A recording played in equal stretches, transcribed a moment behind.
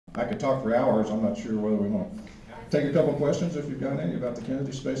I could talk for hours. I'm not sure whether we want to take a couple questions if you've got any about the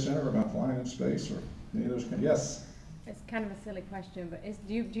Kennedy Space Center, about flying in space, or any of those. Yes? It's kind of a silly question, but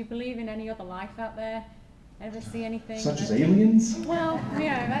do you believe in any other life out there? Ever see anything? Such as aliens? Well,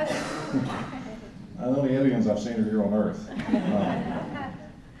 yeah, that's... The only aliens I've seen are here on Earth.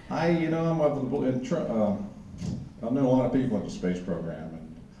 I've known a lot of people in the space program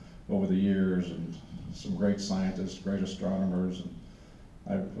and over the years, and some great scientists, great astronomers, and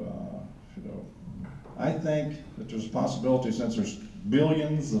I think that there's a possibility, since there's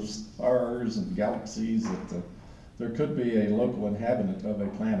billions of stars and galaxies, that there could be a local inhabitant of a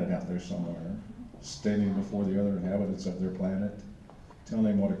planet out there somewhere, standing before the other inhabitants of their planet, telling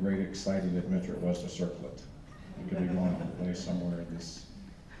them what a great, exciting adventure it was to circle it. It could be going on a place somewhere in this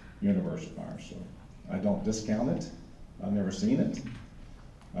universe of ours. So I don't discount it. I've never seen it.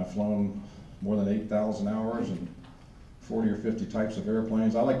 I've flown more than 8,000 hours and 40 or 50 types of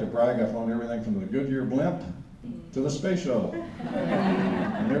airplanes. I like to brag, I've flown everything from the Goodyear blimp to the space shuttle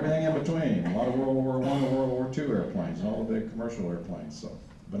and everything in between. A lot of World War I and World War II airplanes and all the big commercial airplanes. So,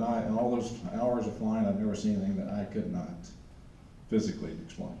 but in all those hours of flying, I've never seen anything that I could not physically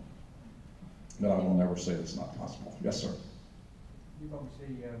explain. But I will never say it's not possible. Yes, sir? You've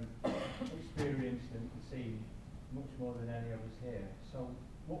obviously experienced and seen much more than any of us here. So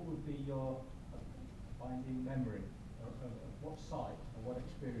what would be your binding memory of what sight or what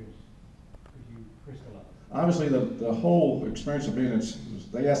experience could you crystallize? Obviously, the whole experience of being,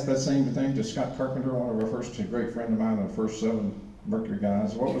 they asked that same thing to Scott Carpenter, one of our first, a great friend of mine, the first 7 Mercury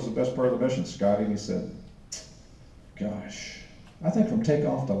guys. What was the best part of the mission, Scotty? And he said, gosh, I think from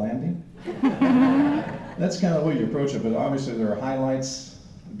takeoff to landing. That's kind of the way you approach it, but obviously there are highlights,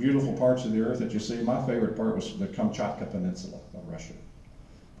 beautiful parts of the Earth that you see. My favorite part was the Kamchatka Peninsula of Russia,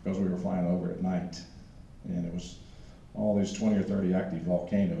 because we were flying over at night, and it was all these 20 or 30 active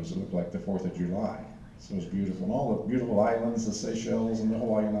volcanoes. It looked like the 4th of July. So it was beautiful. And all the beautiful islands, the Seychelles and the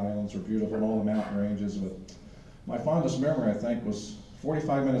Hawaiian Islands were beautiful, and all the mountain ranges. But my fondest memory, I think, was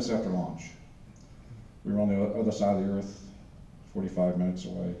 45 minutes after launch. We were on the other side of the Earth, 45 minutes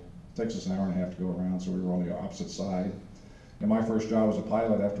away. It takes us an hour and a half to go around, so we were on the opposite side. And my first job as a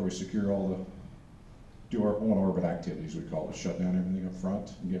pilot, after we secure do our on-orbit activities, we call it, shut down everything up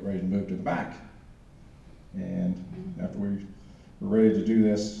front and get ready to move to the back. And after we were ready to do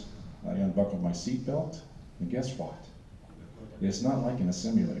this, I unbuckled my seatbelt, and guess what? It's not like in a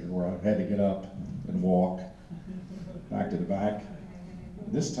simulator where I had to get up and walk back to the back.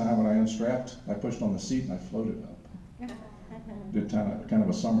 This time when I unstrapped, I pushed on the seat and I floated up. Did kind of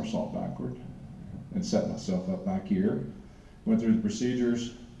a somersault backward and set myself up back here. Went through the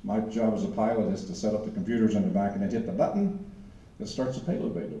procedures. My job as a pilot is to set up the computers in the back and then hit the button that starts the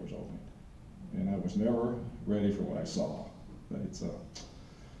payload bay doors opening. And I was never ready for what I saw. But it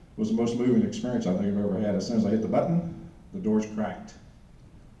was the most moving experience I think I've ever had. As soon as I hit the button, the doors cracked.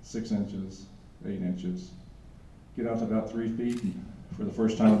 6 inches, 8 inches. Get out to about 3 feet, and for the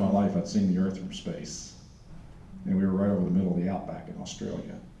first time in my life, I'd seen the Earth from space. And we were right over the middle of the outback in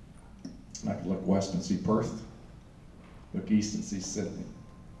Australia. I could look west and see Perth, look east and see Sydney,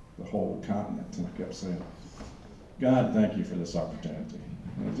 the whole continent. And I kept saying, God, thank you for this opportunity.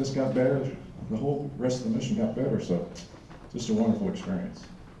 And it just got better. The whole rest of the mission got better, so just a wonderful experience.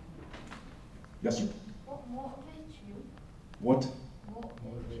 Yes, sir? What motivates you?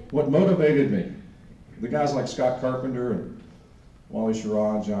 What motivated me? The guys like Scott Carpenter and Wally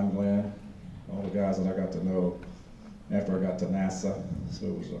Schirra, John Glenn, all the guys that I got to know after I got to NASA. So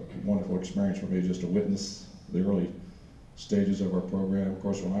it was a wonderful experience for me just to witness the early stages of our program. Of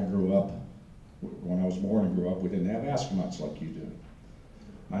course, when I was born and grew up, we didn't have astronauts like you do.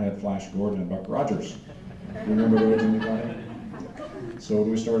 I had Flash Gordon and Buck Rogers. You remember those, anybody? So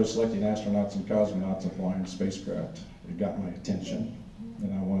when we started selecting astronauts and cosmonauts and flying spacecraft, it got my attention,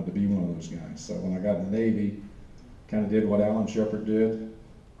 and I wanted to be one of those guys. So when I got in the Navy, kind of did what Alan Shepard did.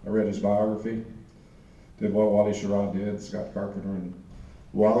 I read his biography, did what Wally Schirra did, Scott Carpenter, and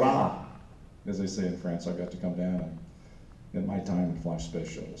voila, as they say in France, I got to come down at my time and fly space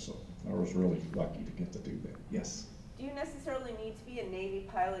shuttle. So I was really lucky to get to do that. Yes? Do you necessarily need to be a Navy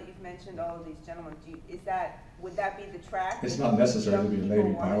pilot? You've mentioned all of these gentlemen. Would that be the track? It's not necessary to be a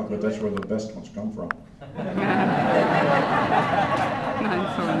Navy pilot, but that's where the best ones come from.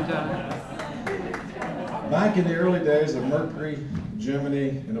 Back in the early days of Mercury, Gemini,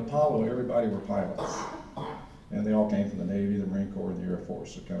 and Apollo, everybody were pilots. And they all came from the Navy, the Marine Corps, and the Air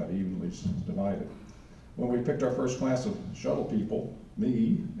Force, so kind of evenly divided. When we picked our first class of shuttle people,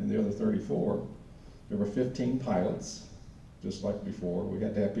 me and the other 34, there were 15 pilots, just like before. We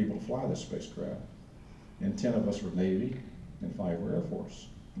had to have people to fly the spacecraft. And 10 of us were Navy, and 5 were Air Force.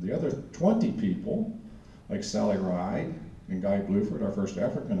 The other 20 people, like Sally Ride and Guy Bluford, our first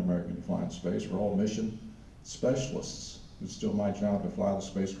African-American to fly in space, were all mission specialists. It's still my job to fly the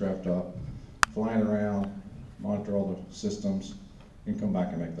spacecraft up, flying around, monitor all the systems, and come back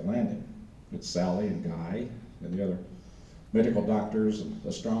and make the landing. It's Sally and Guy and the other medical doctors and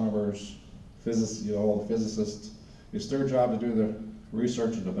astronomers, physicists, all the physicists. It's their job to do the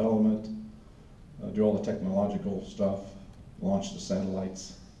research and development, do all the technological stuff, launch the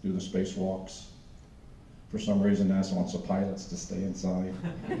satellites, do the spacewalks. For some reason, NASA wants the pilots to stay inside.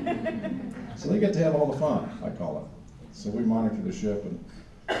 So they get to have all the fun, I call it. So we monitor the ship and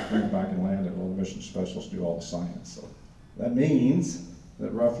bring it back and land it, while the mission specialists do all the science. So that means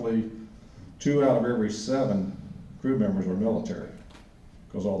that roughly 2 out of every 7 crew members are military,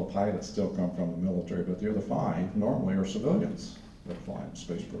 because all the pilots still come from the military, but the other 5 normally are civilians that fly in the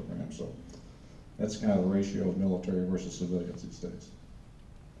space program. So that's kind of the ratio of military versus civilians these days.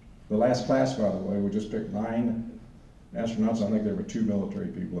 The last class, by the way, we just picked 9 astronauts. I think there were 2 military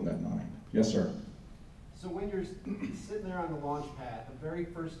people in that 9. Yes, sir? So when you're sitting there on the launch pad, the very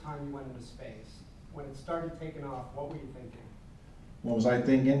first time you went into space, when it started taking off, what were you thinking? What was I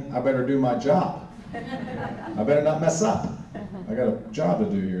thinking? I better do my job. I better not mess up. I got a job to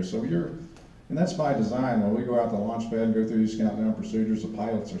do here. So and that's by design. When we go out to the launch pad and go through these countdown procedures, the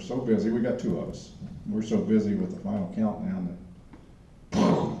pilots are so busy. We got 2 of us. We're so busy with the final countdown that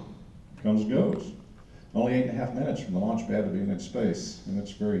comes and goes. Only 8.5 minutes from the launch pad to being in space, and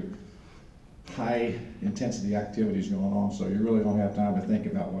it's very high intensity activities going on, so you really don't have time to think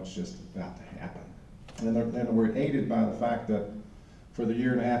about what's just about to happen. And then we're aided by the fact that for the 1.5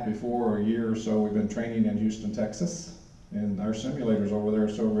 years before, or a year or so, we've been training in Houston, Texas, and our simulators over there are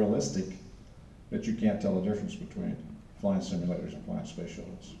so realistic that you can't tell the difference between flying simulators and flying space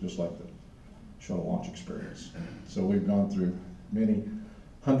shuttles, just like the shuttle launch experience. So we've gone through many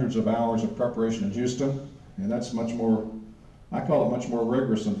hundreds of hours of preparation in Houston, and that's much more, I call it much more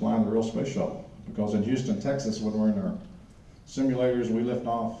rigorous than flying the real space shuttle, because in Houston, Texas, when we're in our simulators, we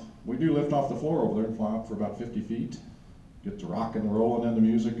do lift off the floor over there and fly up for about 50 feet, get the rocking and rolling and the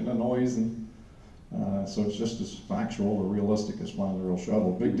music and the noise, and so it's just as factual or realistic as flying the real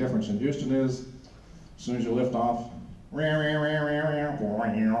shuttle. Big difference in Houston is, as soon as you lift off,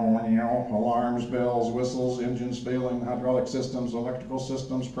 alarms, bells, whistles, engines failing, hydraulic systems, electrical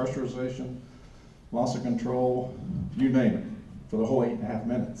systems, pressurization, loss of control, you name it, for the whole 8.5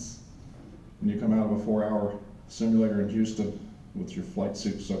 minutes. And you come out of a 4-hour simulator in Houston with your flight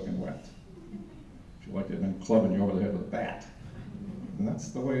suit soaking wet. Feel like they've been clubbing you over the head with a bat. And that's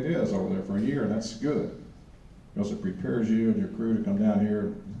the way it is over there for a year, and that's good, because it prepares you and your crew to come down here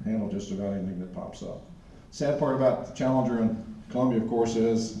and handle just about anything that pops up. Sad part about the Challenger and Columbia, of course,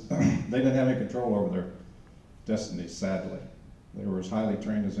 is they didn't have any control over their destiny, sadly. They were as highly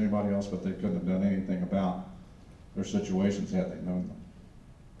trained as anybody else, but they couldn't have done anything about their situations had they known them.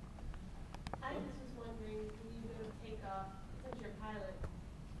 I just was wondering, when you go to take off, since you're a pilot,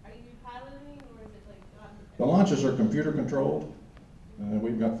 are you piloting or is it like not? The launches are computer controlled.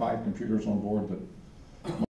 We've got 5 computers on board that